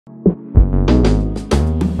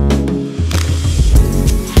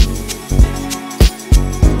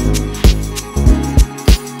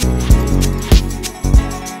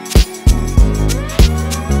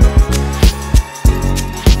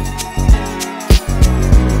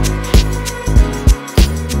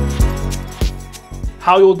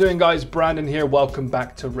How you all doing, guys? Brandon here. Welcome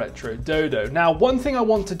back to Retro Dodo. Now, one thing I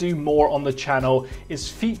want to do more on the channel is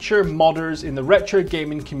feature modders in the retro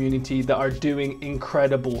gaming community that are doing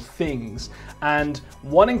incredible things. And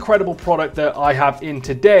one incredible product that I have in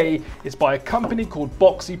today is by a company called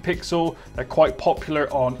Boxy. They're quite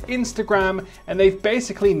popular on Instagram, and they've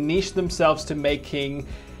basically niched themselves to making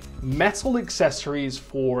metal accessories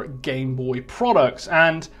for Game Boy products.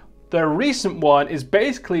 And their recent one is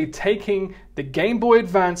basically taking the Game Boy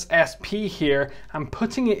Advance SP here and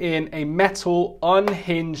putting it in a metal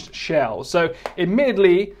unhinged shell. So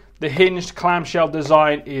admittedly, the hinged clamshell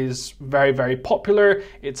design is very, very popular.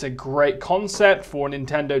 It's a great concept for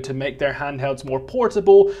Nintendo to make their handhelds more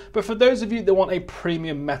portable. But for those of you that want a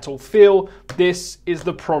premium metal feel, this is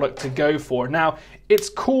the product to go for. Now, it's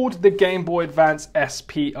called the Game Boy Advance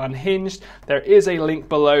SP Unhinged. There is a link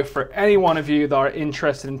below for any one of you that are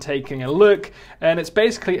interested in taking a look. And it's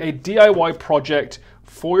basically a DIY project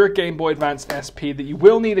for your Game Boy Advance SP that you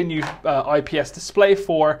will need a new IPS display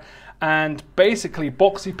for. And basically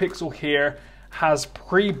Boxy here has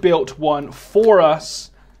pre-built one for us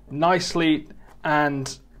nicely,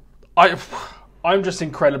 and I'm just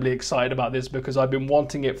incredibly excited about this because I've been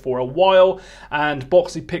wanting it for a while, and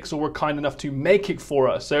Boxy were kind enough to make it for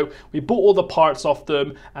us. So we bought all the parts off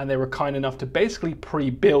them and they were kind enough to basically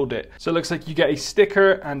pre-build it. So it looks like you get a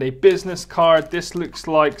sticker and a business card. This looks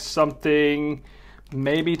like something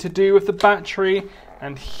maybe to do with the battery,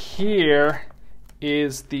 and here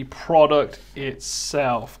is the product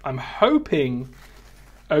itself. I'm hoping,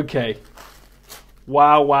 okay,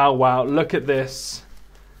 wow, look at this.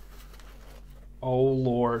 Oh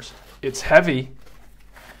Lord, it's heavy.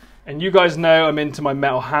 And you guys know I'm into my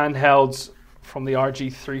metal handhelds from the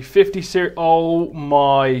RG350 series. Oh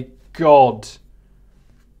my God.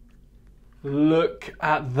 Look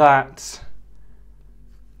at that.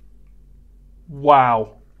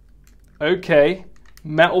 Wow. Okay,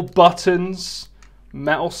 metal buttons,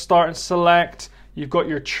 metal start and select. You've got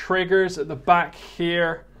your triggers at the back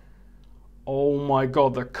here. Oh my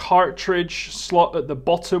God, the cartridge slot at the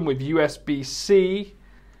bottom with USB-C.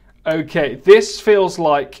 Okay, this feels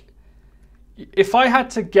like, if I had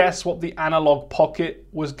to guess what the analog pocket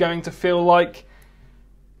was going to feel like,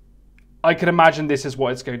 I can imagine this is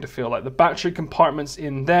what it's going to feel like. The battery compartment's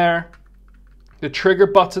in there. The trigger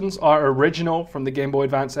buttons are original from the Game Boy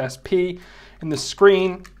Advance SP, and the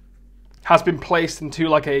screen has been placed into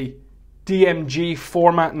like a DMG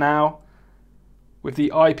format now with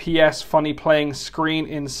the IPS funny playing screen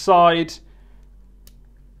inside.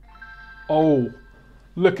 Oh,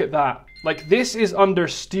 look at that. Like, this is under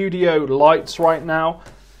studio lights right now,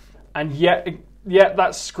 and yet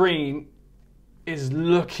that screen is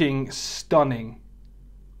looking stunning.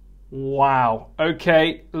 Wow.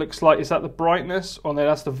 Okay, looks like, is that the brightness? Oh no,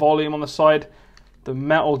 that's the volume on the side. The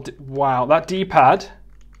metal, wow, that D-pad.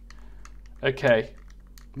 Okay,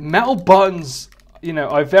 metal buttons, you know,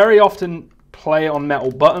 I very often play on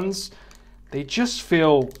metal buttons. They just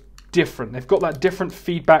feel different. They've got that different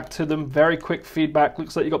feedback to them, very quick feedback.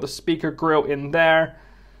 Looks like you got the speaker grill in there.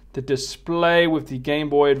 The display with the Game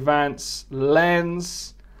Boy Advance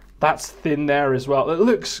lens, that's thin there as well. It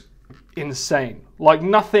looks insane, like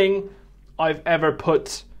nothing I've ever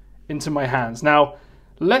put into my hands. Now,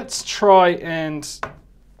 let's try and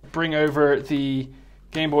bring over the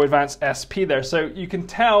Game Boy Advance SP there. So you can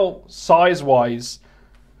tell size-wise,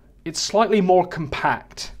 it's slightly more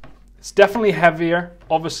compact. It's definitely heavier,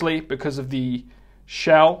 obviously, because of the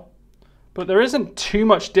shell, but there isn't too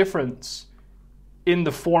much difference in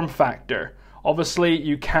the form factor. Obviously,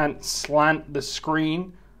 you can't slant the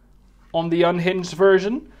screen on the unhinged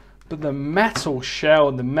version, but the metal shell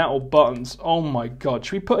and the metal buttons, oh my God.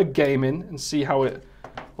 Should we put a game in and see how it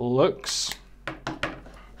looks?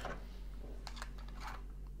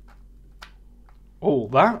 Oh,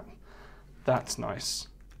 that's nice.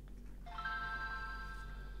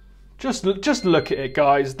 Just look at it,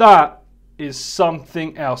 guys. That is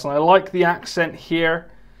something else. And I like the accent here.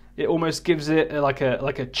 It almost gives it like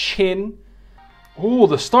a chin. Oh,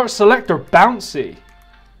 the start select are bouncy.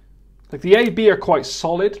 Like, the A, B are quite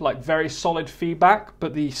solid, like very solid feedback,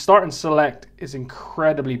 but the start and select is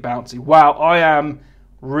incredibly bouncy. Wow, I am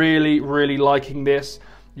really liking this.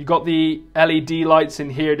 You got the LED lights in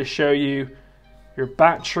here to show you your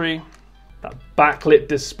battery, that backlit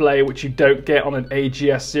display which you don't get on an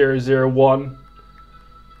AGS001.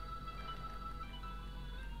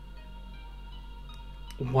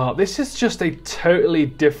 Wow, this is just a totally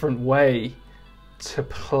different way to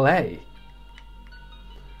play.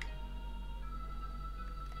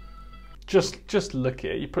 Just look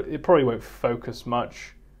at it. It probably won't focus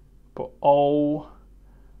much, but oh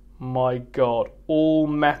my God, all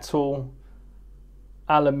metal,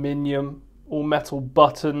 aluminium, all metal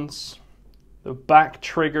buttons. The back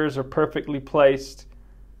triggers are perfectly placed.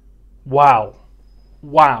 Wow.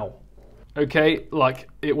 Wow. Okay, like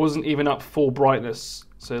it wasn't even up full brightness.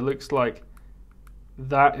 So it looks like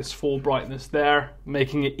that is full brightness there,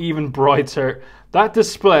 making it even brighter. That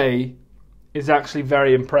display is actually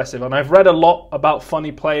very impressive. And I've read a lot about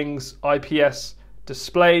Funny Playing's IPS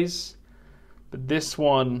displays, but this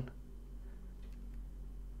one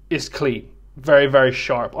is clean. Very, very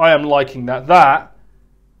sharp. I am liking that. That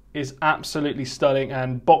is absolutely stunning,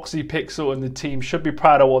 and Boxy Pixel and the team should be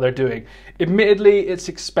proud of what they're doing. Admittedly, it's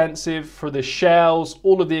expensive for the shells,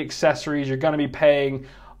 all of the accessories. You're going to be paying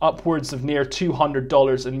upwards of near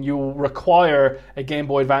 $200, and you'll require a Game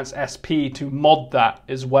Boy Advance SP to mod that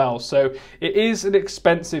as well. So it is an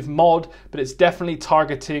expensive mod, but it's definitely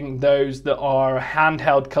targeting those that are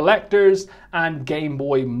handheld collectors and Game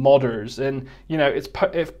Boy modders. And you know,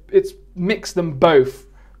 it's mixed them both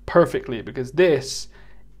perfectly, because this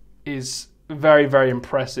is very, very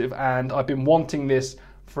impressive, and I've been wanting this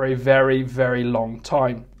for a very, very long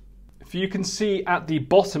time. If you can see at the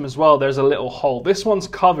bottom as well, there's a little hole. This one's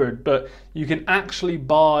covered, but you can actually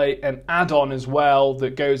buy an add-on as well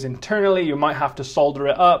that goes internally. You might have to solder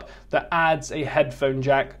it up, that adds a headphone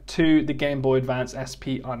jack to the Game Boy Advance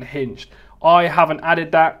SP Unhinged. I haven't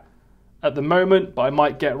added that at the moment, but I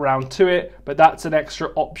might get around to it. But that's an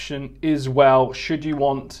extra option as well, should you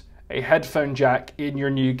want a headphone jack in your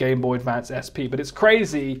new Game Boy Advance SP. But it's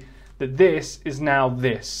crazy that this is now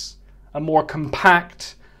this, a more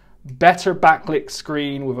compact, better backlit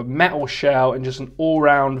screen with a metal shell and just an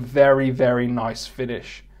all-round very, very nice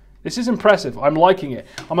finish. This is impressive. I'm liking it.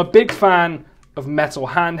 I'm a big fan of metal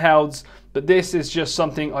handhelds, but this is just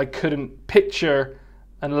something I couldn't picture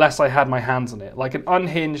unless I had my hands on it. Like an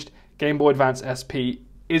unhinged Game Boy Advance SP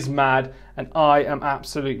is mad, and I am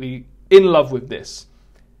absolutely in love with this.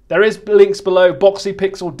 There is links below. Boxy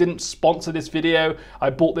Pixel didn't sponsor this video. I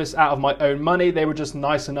bought this out of my own money. They were just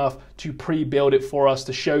nice enough to pre-build it for us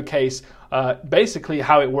to showcase basically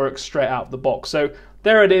how it works straight out of the box. So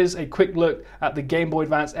there it is, a quick look at the Game Boy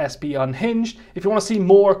Advance SP Unhinged. If you want to see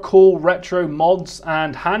more cool retro mods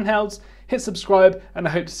and handhelds, hit subscribe, and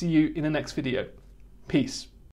I hope to see you in the next video. Peace.